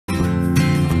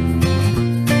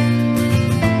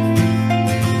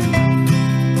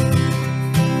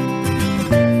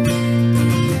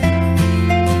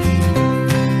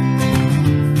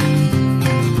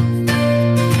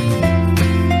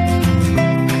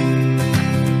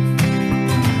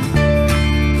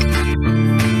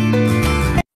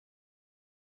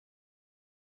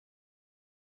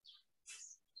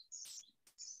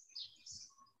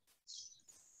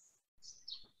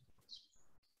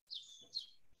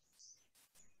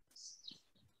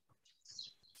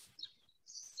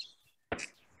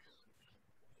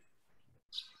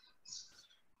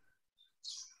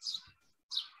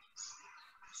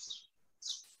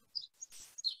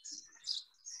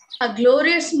A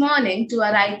glorious morning to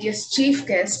our righteous chief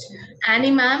guest,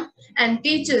 Annie ma'am, and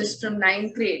teachers from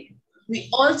ninth grade. We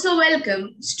also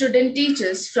welcome student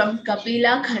teachers from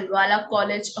Kapila Khandwala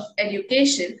College of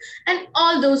Education and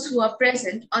all those who are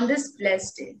present on this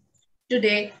blessed day.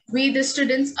 Today, we, the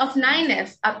students of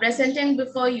 9F, are presenting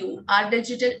before you our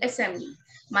digital assembly.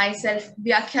 Myself,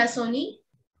 Vyakhya Soni.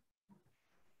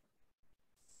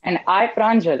 And I,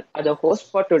 Pranjal, are the host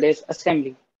for today's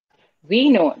assembly.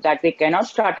 We know that we cannot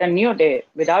start a new day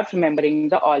without remembering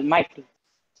the Almighty.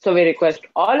 So we request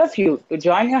all of you to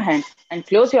join your hands and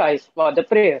close your eyes for the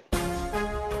prayer.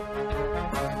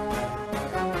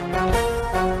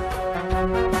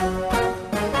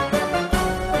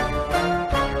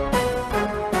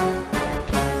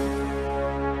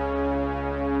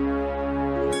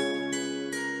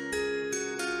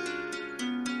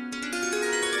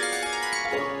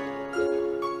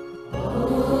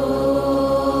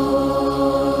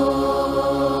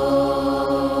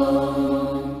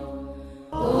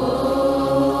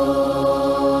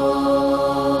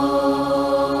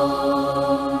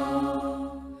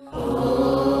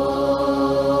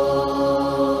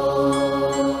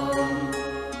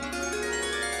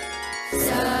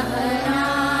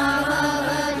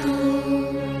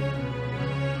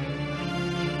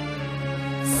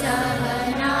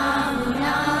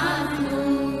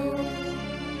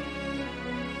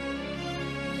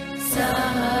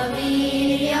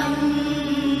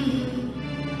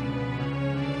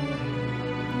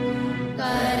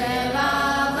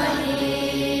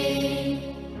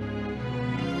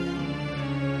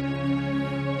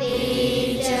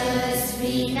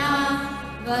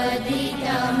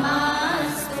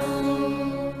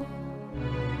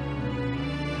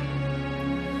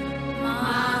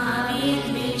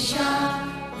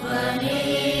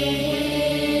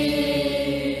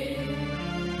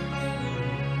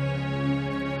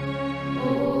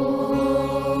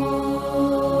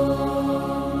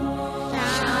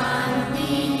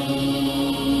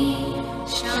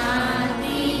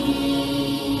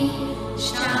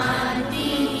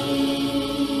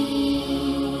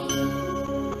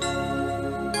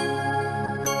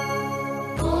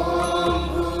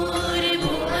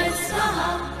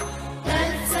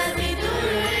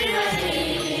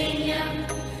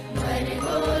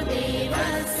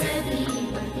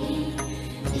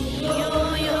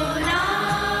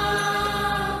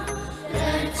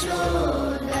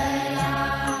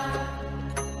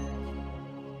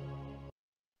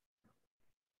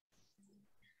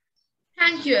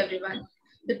 Thank you, everyone.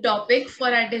 The topic for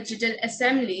our digital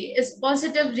assembly is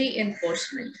positive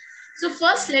reinforcement. So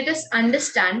first, let us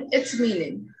understand its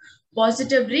meaning.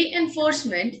 Positive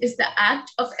reinforcement is the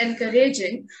act of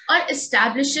encouraging or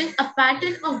establishing a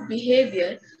pattern of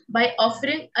behavior by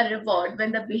offering a reward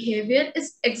when the behavior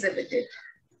is exhibited.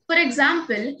 For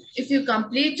example, if you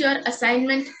complete your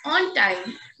assignment on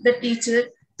time, the teacher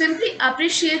simply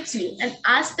appreciates you and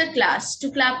asks the class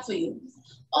to clap for you.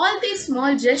 All these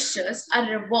small gestures are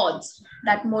rewards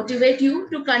that motivate you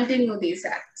to continue these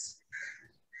acts.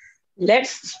 Let's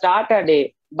start our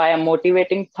day by a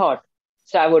motivating thought.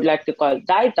 So I would like to call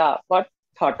Daita for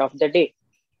thought of the day.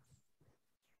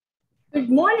 Good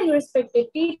morning, respected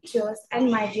teachers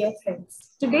and my dear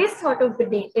friends. Today's thought of the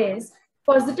day is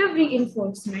positive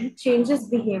reinforcement changes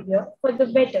behavior for the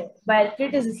better, while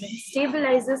criticism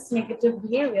stabilizes negative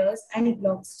behaviors and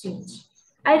blocks change.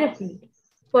 I repeat,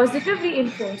 positive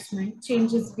reinforcement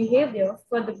changes behavior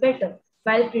for the better,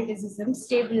 while criticism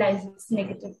stabilizes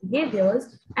negative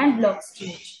behaviors and blocks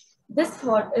change. This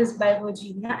thought is by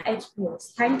Virginia H.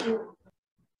 Pierce. Thank you.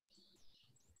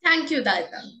 Thank you,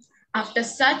 Daita. After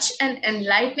such an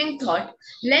enlightening thought,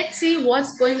 let's see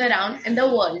what's going around in the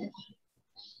world.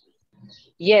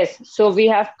 Yes, so we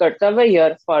have Kartavya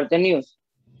here for the news.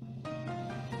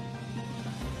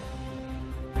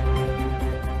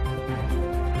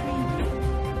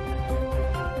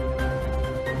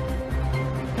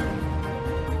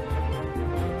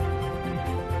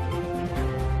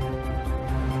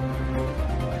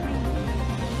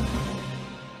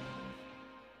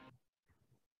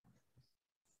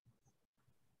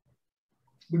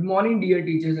 Good morning, dear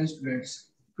teachers and students.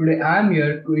 Today I am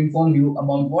here to inform you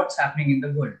about what's happening in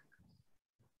the world.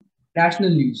 National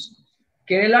news.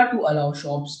 Kerala to allow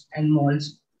shops and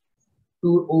malls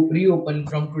to reopen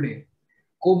from today.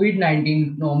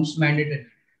 COVID-19 norms mandatory.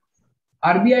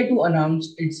 RBI to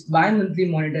announce its bi-monthly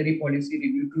monetary policy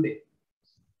review today.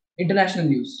 International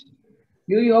news.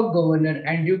 New York Governor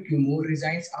Andrew Cuomo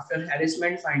resigns after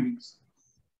harassment findings.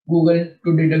 Google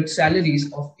to deduct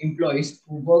salaries of employees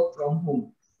who work from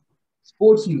home.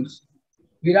 Sports news.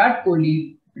 Virat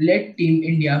Kohli led Team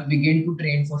India begin to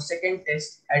train for second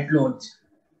test at Lord's.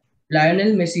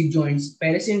 Lionel Messi joins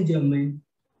Paris Saint-Germain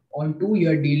on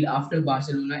 2-year deal after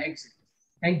Barcelona exit.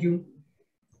 Thank you.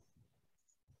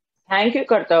 Thank you,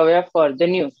 Kartavya, for the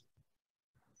news.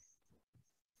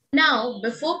 Now,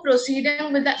 before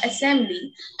proceeding with the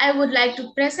assembly, I would like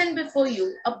to present before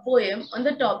you a poem on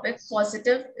the topic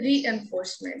positive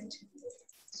reinforcement.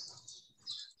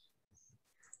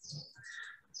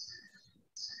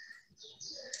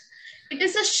 It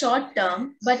is a short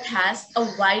term but has a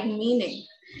wide meaning.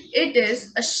 It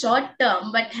is a short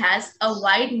term but has a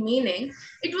wide meaning.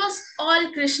 It was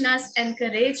all Krishna's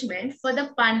encouragement for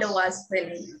the Pandavas'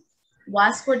 winning.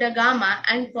 Vasco da Gama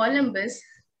and Columbus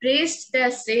praised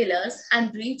their sailors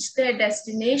and reached their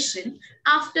destination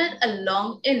after a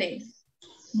long inning.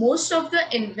 Most of the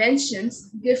inventions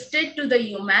gifted to the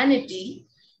humanity,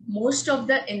 most of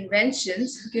the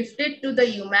inventions gifted to the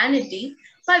humanity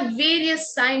by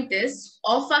various scientists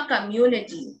of our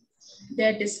community.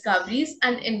 Their discoveries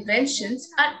and inventions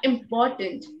are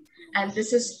important, and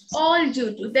this is all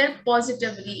due to their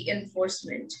positive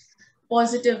reinforcement.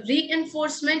 Positive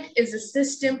reinforcement is a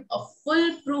system of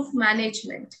foolproof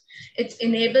management. It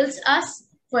enables us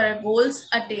for a goal's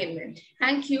attainment.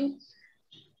 Thank you.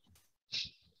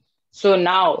 So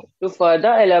now, to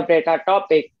further elaborate our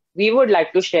topic, we would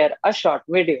like to share a short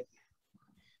video.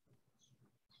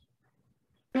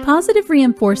 Positive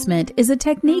reinforcement is a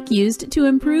technique used to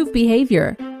improve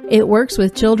behavior. It works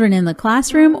with children in the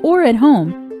classroom or at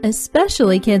home,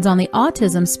 especially kids on the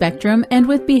autism spectrum and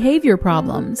with behavior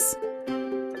problems.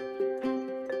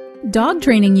 Dog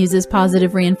training uses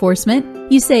positive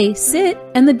reinforcement. You say, sit,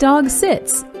 and the dog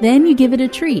sits. Then you give it a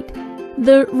treat.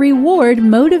 The reward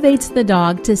motivates the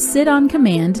dog to sit on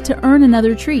command to earn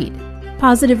another treat.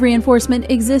 Positive reinforcement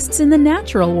exists in the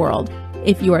natural world.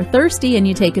 If you are thirsty and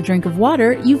you take a drink of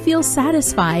water, you feel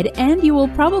satisfied and you will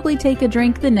probably take a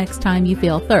drink the next time you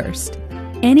feel thirst.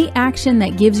 Any action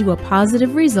that gives you a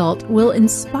positive result will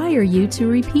inspire you to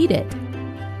repeat it.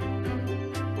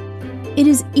 It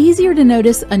is easier to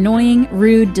notice annoying,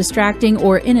 rude, distracting,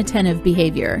 or inattentive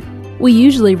behavior. We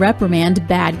usually reprimand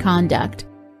bad conduct.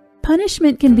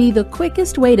 Punishment can be the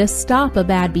quickest way to stop a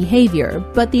bad behavior,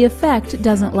 but the effect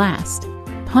doesn't last.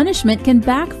 Punishment can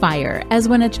backfire, as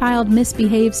when a child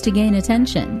misbehaves to gain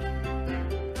attention.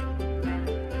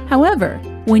 However,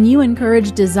 when you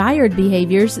encourage desired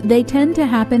behaviors, they tend to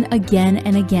happen again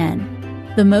and again.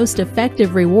 The most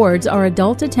effective rewards are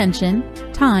adult attention,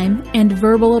 time, and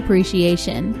verbal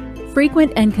appreciation.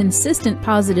 Frequent and consistent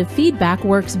positive feedback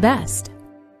works best.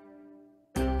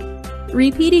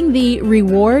 Repeating the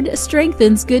reward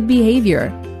strengthens good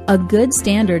behavior. A good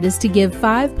standard is to give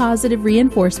 5 positive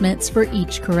reinforcements for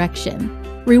each correction.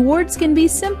 Rewards can be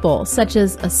simple, such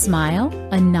as a smile,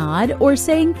 a nod, or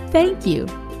saying thank you.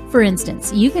 For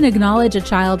instance, you can acknowledge a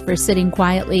child for sitting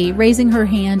quietly, raising her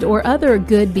hand, or other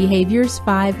good behaviors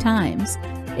 5 times.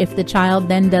 If the child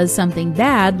then does something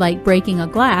bad, like breaking a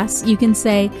glass, you can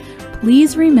say,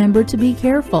 "Please remember to be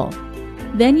careful."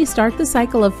 Then you start the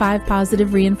cycle of 5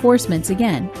 positive reinforcements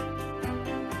again.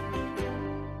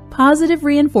 Positive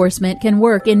reinforcement can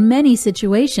work in many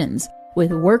situations,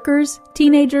 with workers,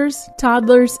 teenagers,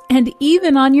 toddlers, and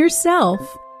even on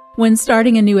yourself. When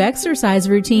starting a new exercise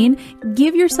routine,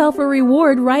 give yourself a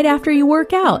reward right after you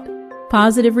work out.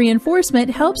 Positive reinforcement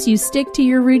helps you stick to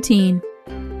your routine.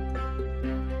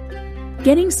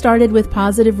 Getting started with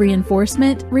positive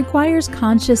reinforcement requires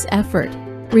conscious effort.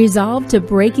 Resolve to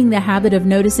breaking the habit of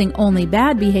noticing only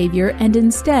bad behavior and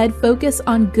instead focus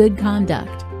on good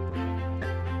conduct.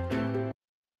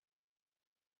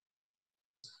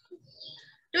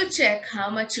 To check how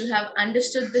much you have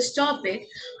understood this topic,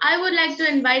 I would like to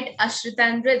invite Ashrita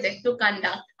and Ritik to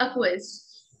conduct a quiz.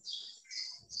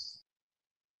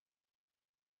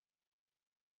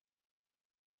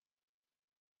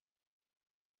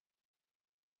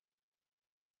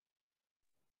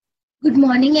 Good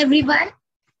morning, everyone.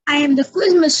 I am the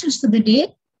quiz mistress for the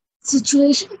day.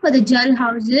 Situation for the Jal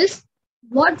House is,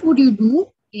 what would you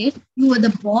do if you were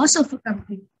the boss of a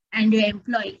company and your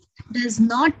employee does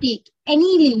not take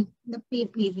any leave in the pay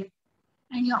period?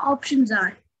 And your options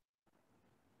are: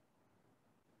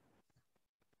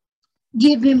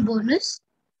 give him bonus,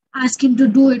 ask him to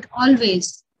do it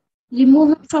always,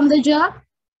 remove him from the job,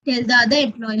 tell the other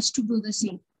employees to do the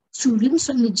same. Students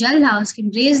from the Jal House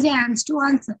can raise their hands to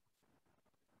answer.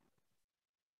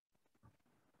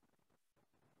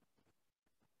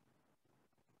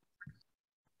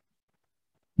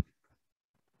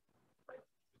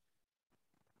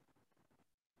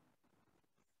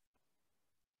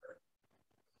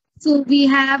 So we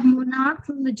have Monarch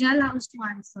from the Jal House to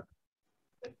answer.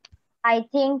 I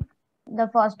think the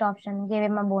first option, give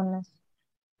him a bonus.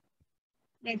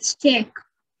 Let's check.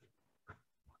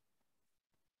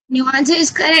 Your answer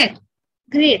is correct.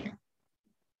 Great.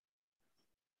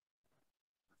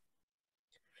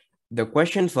 The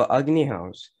question for Agni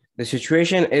House. The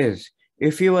situation is,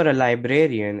 if you were a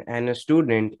librarian and a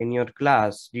student in your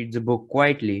class reads a book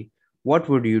quietly, what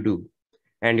would you do?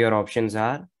 And your options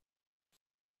are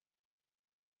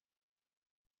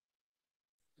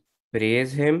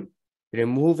praise him,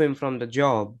 remove him from the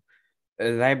job,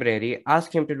 library,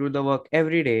 ask him to do the work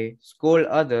every day, scold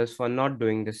others for not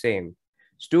doing the same.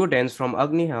 Students from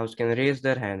Agni House can raise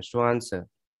their hands to answer.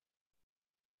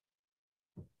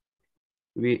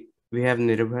 We have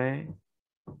Nirbhay.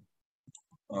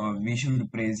 We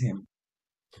should praise him.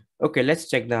 Okay, let's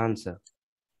check the answer.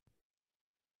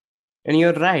 And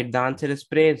you're right, the answer is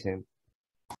praise him.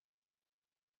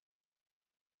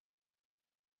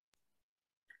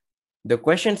 The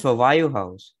question for Vayu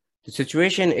House. The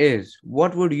situation is,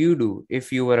 what would you do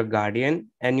if you were a guardian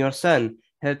and your son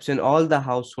helps in all the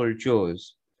household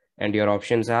chores? And your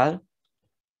options are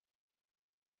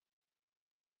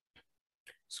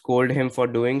scold him for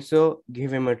doing so,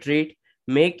 give him a treat,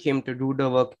 make him to do the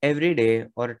work every day,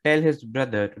 or tell his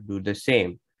brother to do the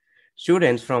same.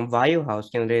 Students from Vayu House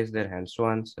can raise their hands to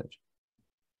answer.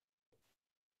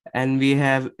 And we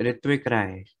have Ritvik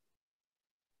Rai.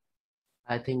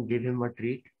 I think give him a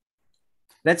treat.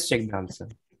 Let's check the answer.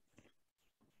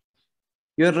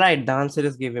 You're right, the answer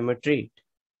is give him a treat.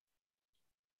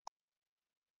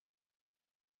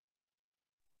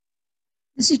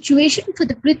 The situation for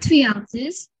the Prithvi House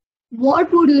is,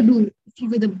 what would you do if you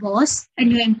were the boss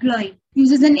and your employee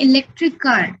uses an electric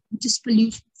car, which is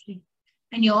pollution free?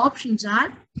 And your options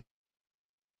are,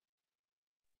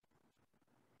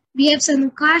 we have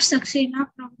Sanukar Saxena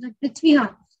from the Prithvi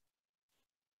House.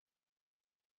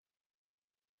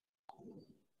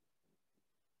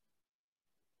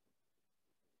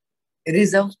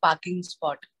 Reserve parking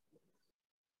spot.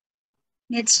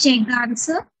 Let's check the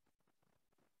answer.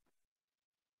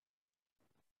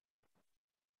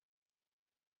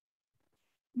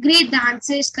 Great, the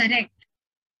answer is correct.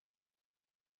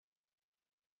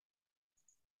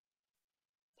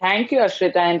 Thank you,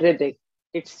 Ashrita and Ritik.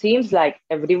 It seems like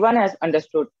everyone has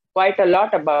understood quite a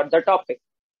lot about the topic.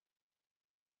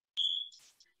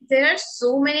 There are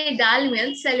so many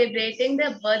Dalmians celebrating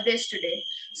their birthdays today.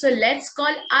 So let's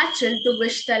call Achal to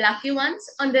wish the lucky ones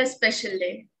on their special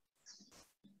day.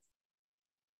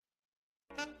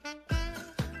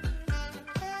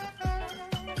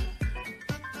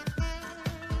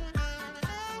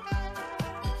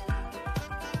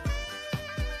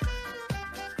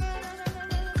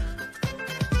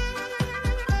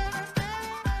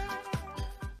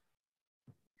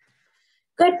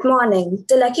 Good morning.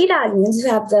 The lucky Dalmians who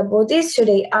have their birthdays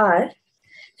today are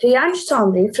Riyansh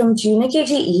Somri from Junior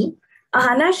KGE,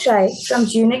 Ahana Shai from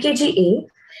Junior KGA,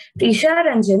 Prisha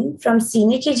Ranjan from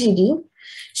Senior KGD,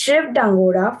 Shriv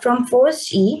Dangoda from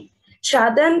 1st E,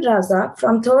 Shadan Raza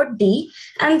from 3rd D,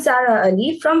 and Zara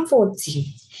Ali from 4th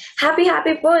C. Happy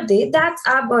birthday. That's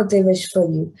our birthday wish for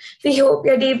you. We hope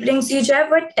your day brings you joy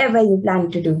whatever you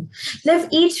plan to do. Live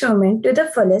each moment to the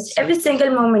fullest. Every single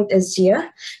moment is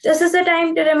dear. This is the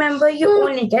time to remember you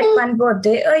only get one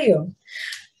birthday a year.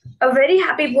 A very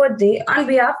happy birthday on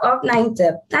behalf of 9th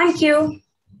Ep. Thank you.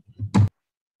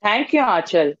 Thank you,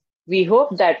 Achal. We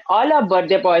hope that all our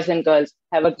birthday boys and girls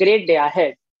have a great day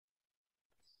ahead.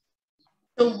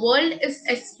 The world is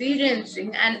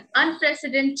experiencing an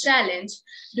unprecedented challenge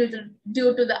due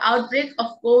to the outbreak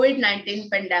of COVID-19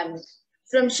 pandemic.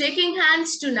 From shaking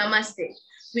hands to namaste,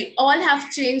 we all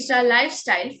have changed our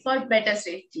lifestyle for better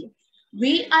safety.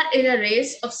 We are in a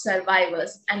race of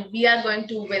survivors and we are going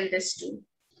to win this too.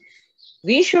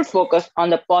 We should focus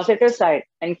on the positive side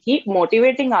and keep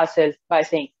motivating ourselves by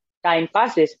saying, time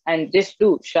passes and this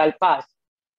too shall pass.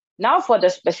 Now for the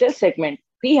special segment,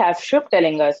 we have Shiv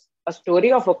telling us a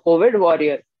story of a COVID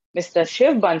warrior, Mr.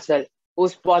 Shiv Bansal,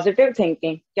 whose positive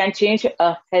thinking can change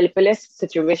a helpless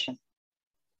situation.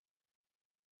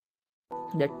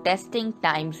 The testing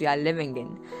times we are living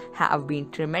in have been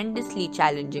tremendously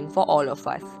challenging for all of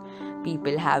us.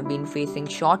 People have been facing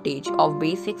shortage of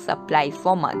basic supplies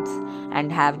for months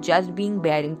and have just been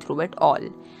bearing through it all.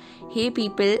 Hey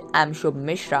people, I'm Shubh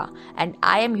Mishra and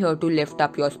I am here to lift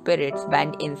up your spirits by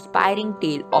an inspiring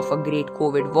tale of a great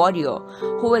COVID warrior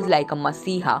who is like a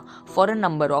masiha for a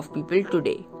number of people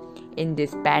today. In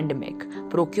this pandemic,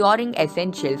 procuring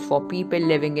essentials for people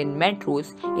living in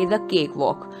metros is a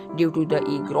cakewalk due to the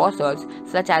e-grocers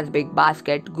such as Big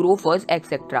Basket, Grofers,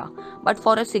 etc. But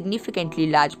for a significantly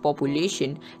large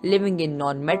population living in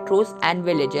non-metros and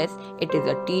villages, it is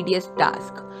a tedious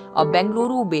task. A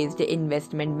Bengaluru-based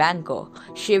investment banker,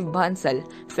 Shiv Bansal,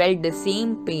 felt the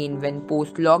same pain when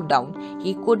post-lockdown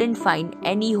he couldn't find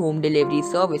any home delivery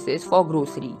services for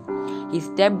grocery. He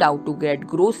stepped out to get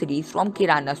groceries from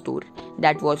Kirana store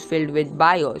that was filled with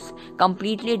buyers,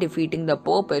 completely defeating the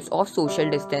purpose of social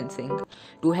distancing.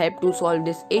 To help to solve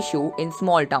this issue in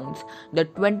small towns, the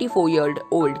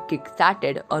 24-year-old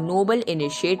kick-started a noble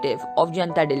initiative of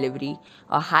Janta Delivery,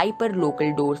 a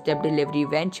hyper-local doorstep delivery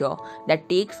venture that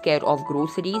takes care of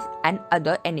groceries and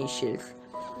other essentials.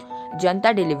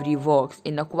 Janta Delivery works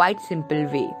in a quite simple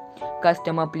way.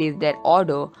 Customer place their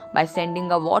order by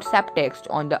sending a WhatsApp text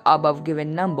on the above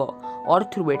given number or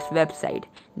through its website.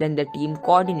 Then the team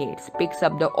coordinates, picks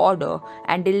up the order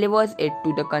and delivers it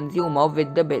to the consumer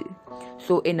with the bill.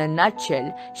 So in a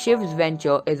nutshell, Shiv's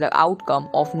venture is an outcome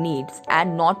of needs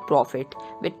and not profit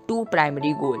with two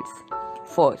primary goals.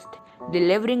 First,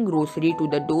 delivering grocery to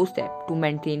the doorstep to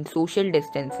maintain social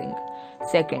distancing.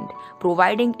 Second,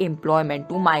 providing employment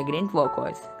to migrant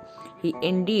workers. He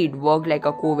indeed worked like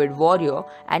a COVID warrior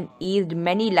and eased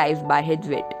many lives by his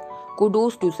wit.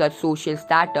 Kudos to such social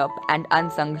startup and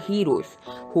unsung heroes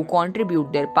who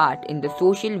contribute their part in the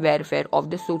social welfare of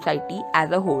the society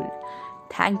as a whole.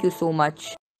 Thank you so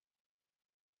much.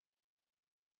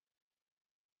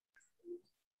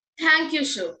 Thank you,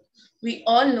 Shiv. We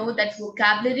all know that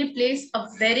vocabulary plays a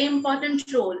very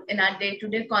important role in our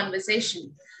day-to-day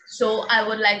conversation. So I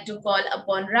would like to call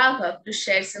upon Raghav to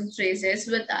share some phrases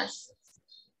with us.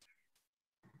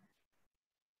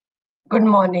 Good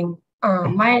morning.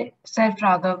 Myself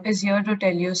Raghav is here to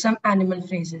tell you some animal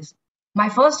phrases. My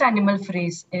first animal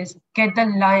phrase is get the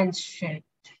lion's share.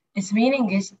 Its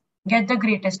meaning is get the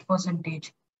greatest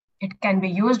percentage. It can be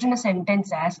used in a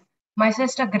sentence as my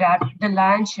sister grabbed the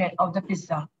lion's share of the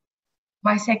pizza.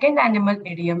 My second animal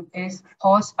idiom is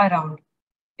horse around.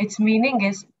 Its meaning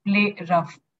is play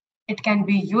rough. It can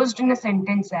be used in a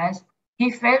sentence as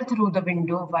he fell through the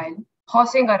window while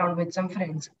horsing around with some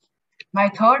friends. My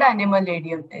third animal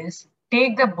idiom is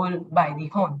take the bull by the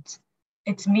horns.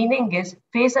 Its meaning is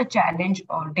face a challenge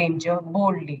or danger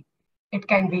boldly. It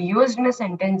can be used in a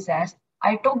sentence as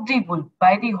I took the bull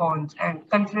by the horns and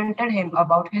confronted him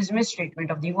about his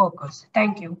mistreatment of the workers.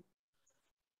 Thank you.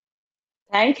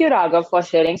 Thank you, Raghav, for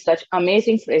sharing such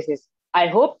amazing phrases. I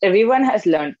hope everyone has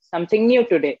learned something new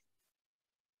today.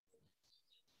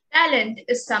 Talent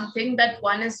is something that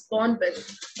one is born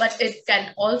with, but it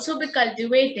can also be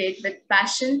cultivated with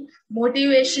passion,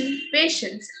 motivation,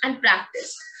 patience, and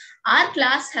practice. Our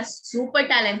class has super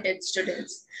talented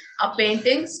students. A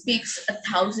painting speaks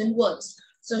 1,000 words.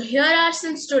 So here are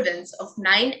some students of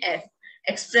 9F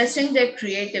expressing their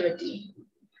creativity.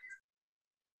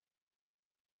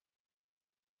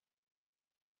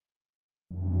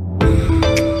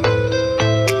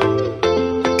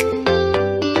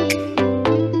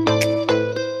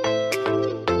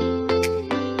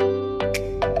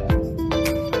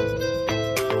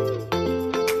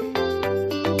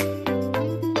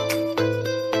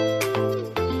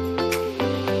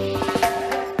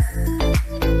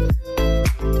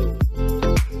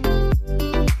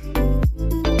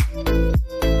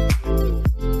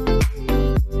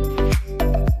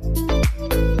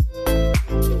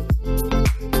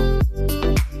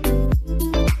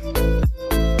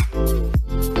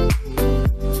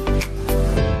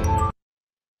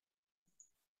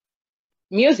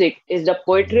 Music is the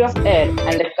poetry of air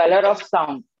and the color of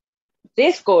sound.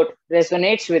 This quote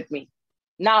resonates with me.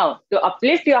 Now, to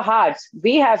uplift your hearts,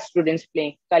 we have students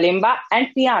playing kalimba and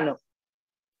piano.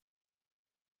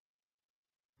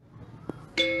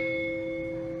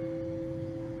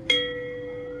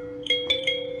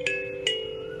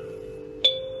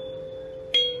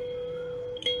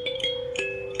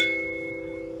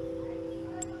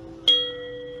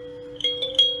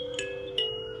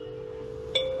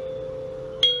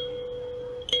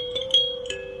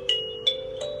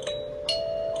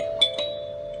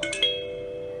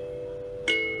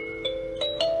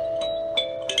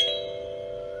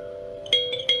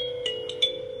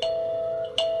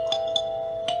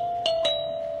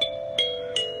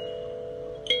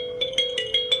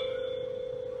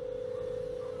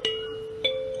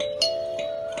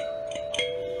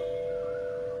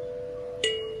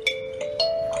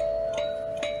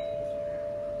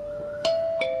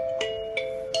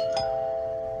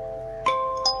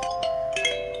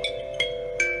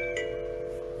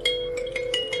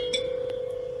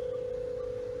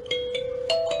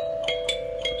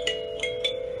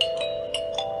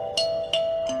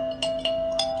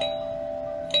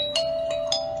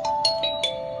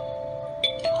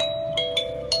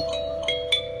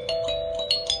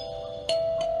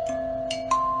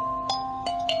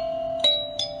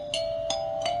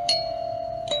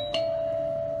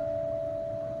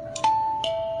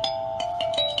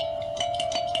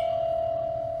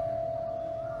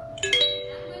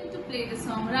 play the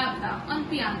song Rabta on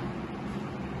piano.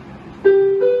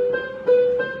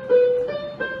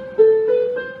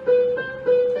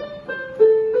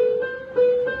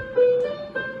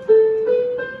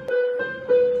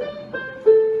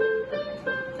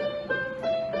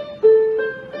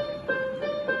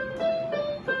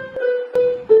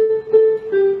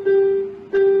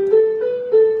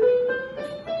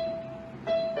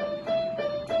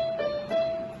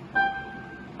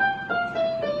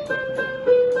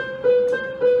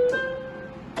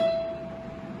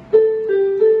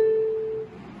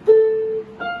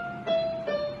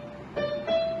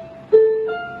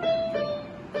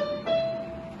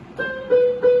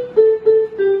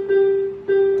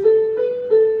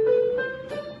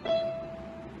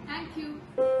 Thank you.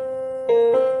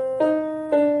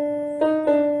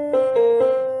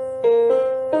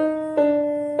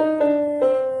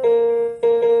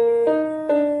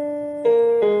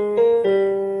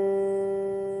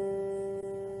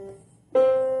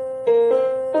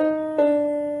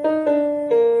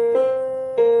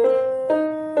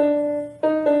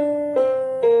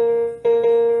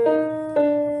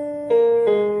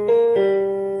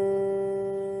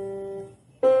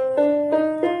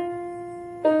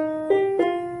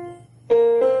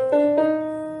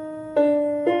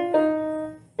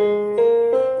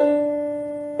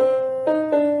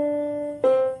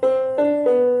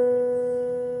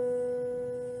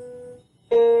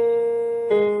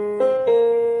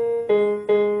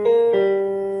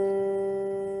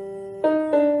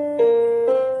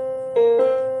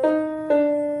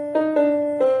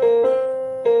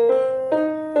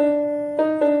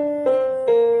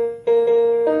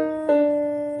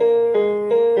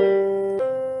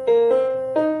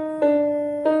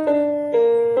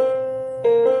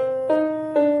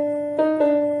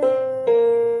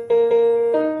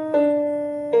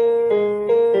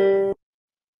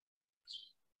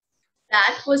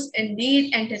 That was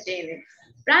indeed entertaining.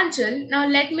 Pranchal, now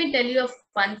let me tell you a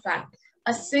fun fact.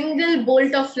 A single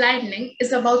bolt of lightning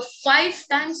is about 5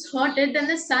 times hotter than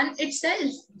the sun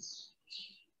itself.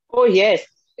 Oh, yes,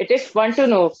 it is fun to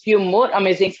know few more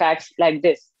amazing facts like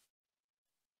this.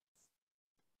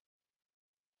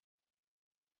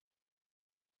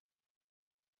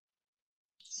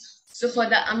 So for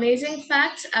the amazing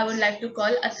facts, I would like to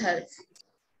call Athar.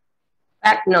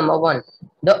 Fact number 1.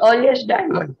 The earliest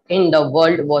diamond in the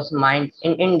world was mined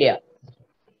in India.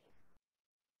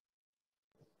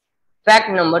 Fact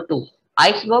number 2.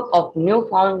 Iceberg of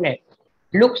Newfoundland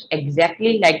looks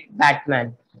exactly like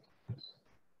Batman.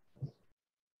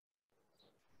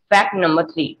 Fact number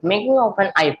 3. Making of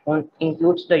an iPhone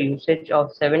includes the usage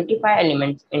of 75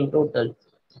 elements in total.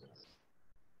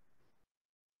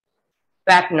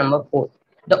 Fact number 4.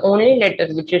 The only letter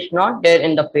which is not there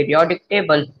in the periodic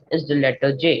table is the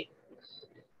letter J.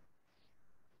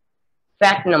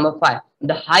 Fact number 5.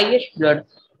 The highest blood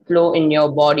flow in your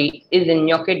body is in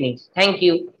your kidneys. Thank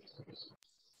you.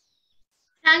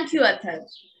 Thank you, Athar.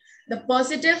 The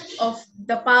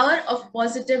power of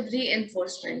positive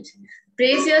reinforcement.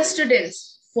 Praise your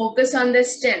students. Focus on their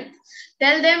strength.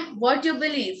 Tell them what you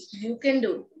believe you can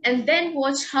do, and then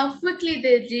watch how quickly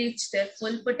they reach their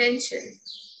full potential.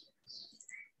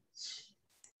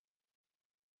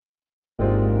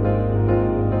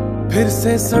 फिर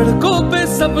से सड़कों पे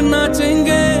सब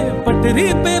नाचेंगे, पटरी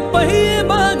पे पहिए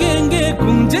भागेंगे,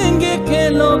 गूंजेंगे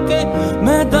खेलों के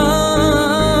मैदान,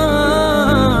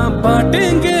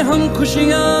 बांटेंगे हम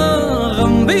खुशियां,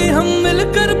 गम भी हम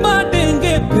मिलकर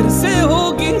बांटेंगे, फिर से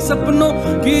होगी सपनों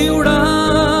की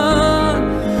उड़ान,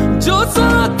 जो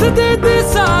साथ दे दे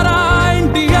सारा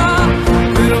इंडिया,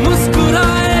 फिर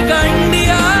मुस्कुराएगा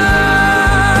इंडिया,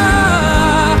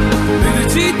 फिर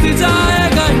जीत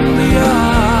जाएगा इंडिया,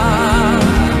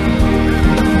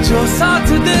 जो साथ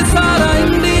दे सारा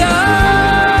इंडिया,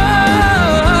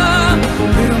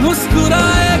 फिर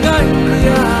मुस्कुराएगा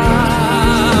इंडिया,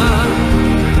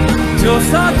 जो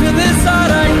साथ दे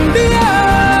सारा इंडिया,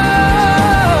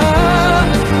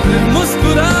 फिर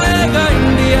मुस्कुराएगा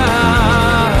इंडिया,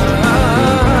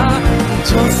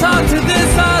 जो साथ दे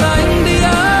सारा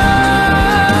इंडिया,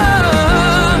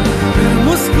 फिर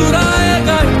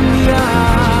मुस्कुराएगा इंडिया,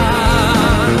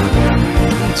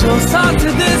 जो साथ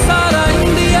दे सारा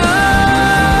इंडिया,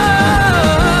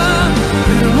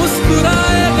 फिर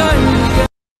मुस्कुराएगा India.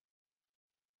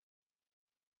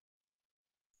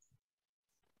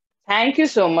 Thank you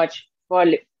so much for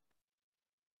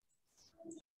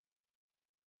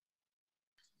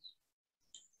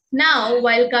Now,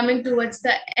 while coming towards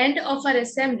the end of our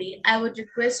assembly, I would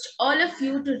request all of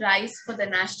you to rise for the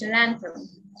national anthem.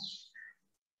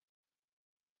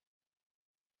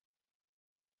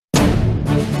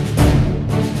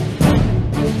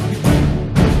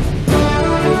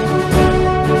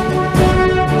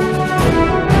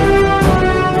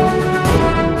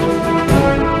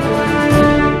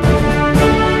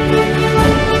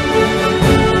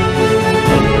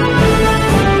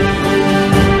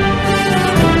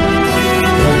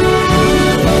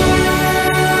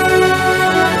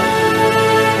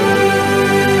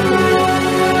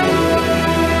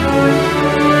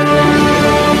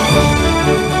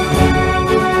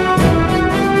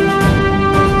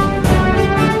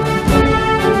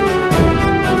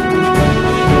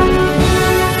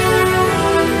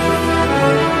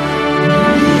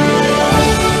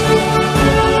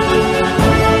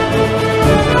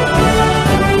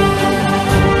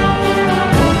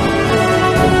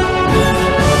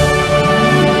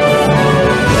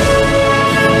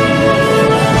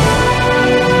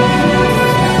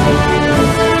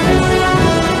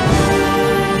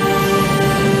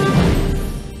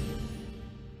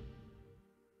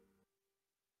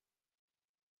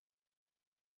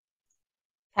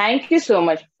 Thank you so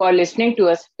much for listening to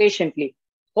us patiently.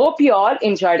 Hope you all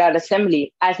enjoyed our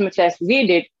assembly as much as we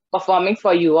did performing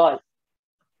for you all.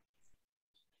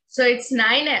 So it's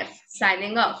 9F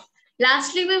signing off.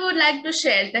 Lastly, we would like to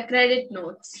share the credit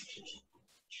notes.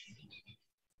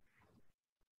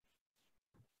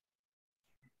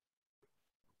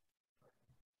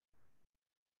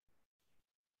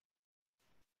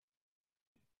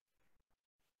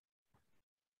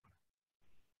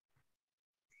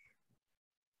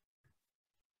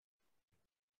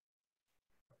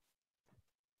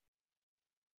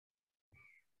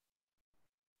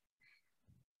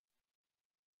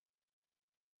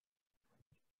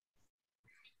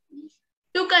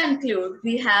 To conclude,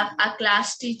 we have our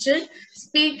class teacher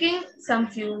speaking some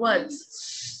few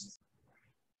words.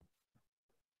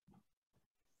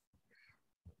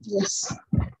 Yes.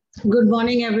 Good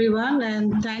morning, everyone,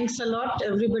 and thanks a lot,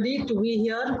 everybody, to be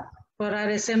here for our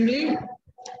assembly.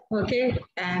 Okay,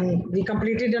 and we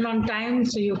completed it on time,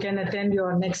 so you can attend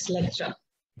your next lecture.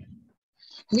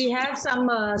 We have some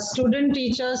student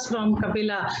teachers from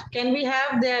Kapila. Can we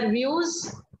have their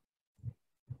views?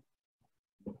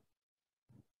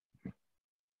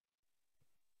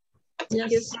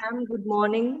 Yes, ma'am. Good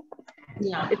morning.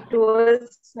 Yeah. It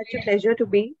was such a pleasure to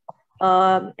be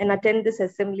and attend this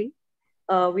assembly.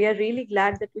 We are really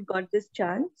glad that we got this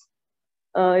chance.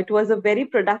 It was a very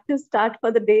productive start for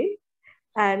the day,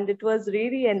 and it was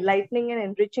really enlightening and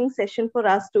enriching session for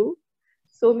us too.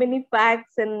 So many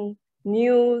facts and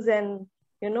news, and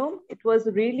it was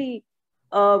really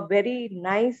a very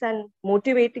nice and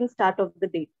motivating start of the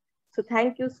day. So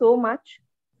thank you so much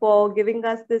for giving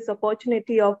us this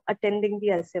opportunity of attending the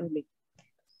assembly.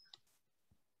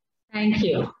 Thank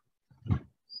you.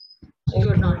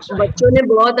 बच्चों ने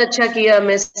बहुत अच्छा किया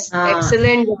miss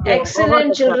excellent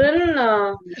excellent children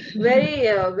very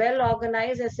well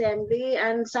organized assembly,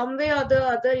 and some way or the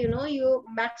other you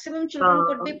maximum children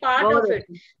could be part of it.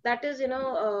 That is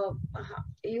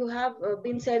you have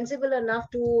been sensible enough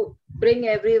to bring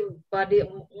everybody.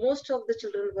 Most of the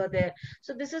children were there,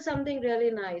 so this is something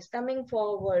really nice coming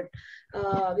forward,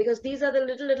 because these are the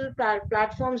little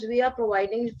platforms we are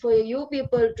providing for you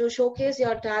people to showcase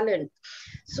your talent.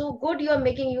 So good, you are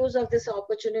making use of this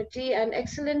opportunity, and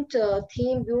excellent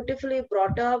theme, beautifully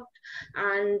brought up,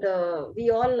 and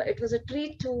it was a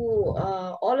treat to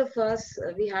all of us.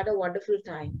 We had a wonderful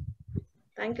time.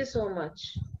 Thank you so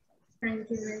much. Thank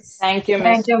you, Miss. Thank you, Miss.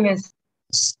 Thank you, Miss.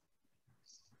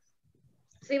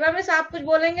 Shiva miss, आप कुछ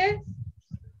बोलेंगे?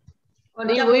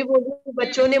 नहीं, वही बोल रही,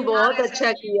 बच्चों ने बहुत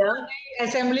अच्छा किया.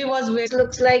 Assembly was very. It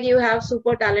looks like you have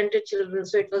super talented children,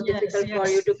 so it was difficult for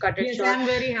you to cut it short. I'm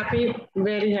very happy.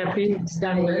 Very happy. It's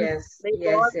done well. Yes.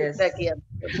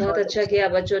 बहुत अच्छा किया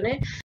बच्चों ने.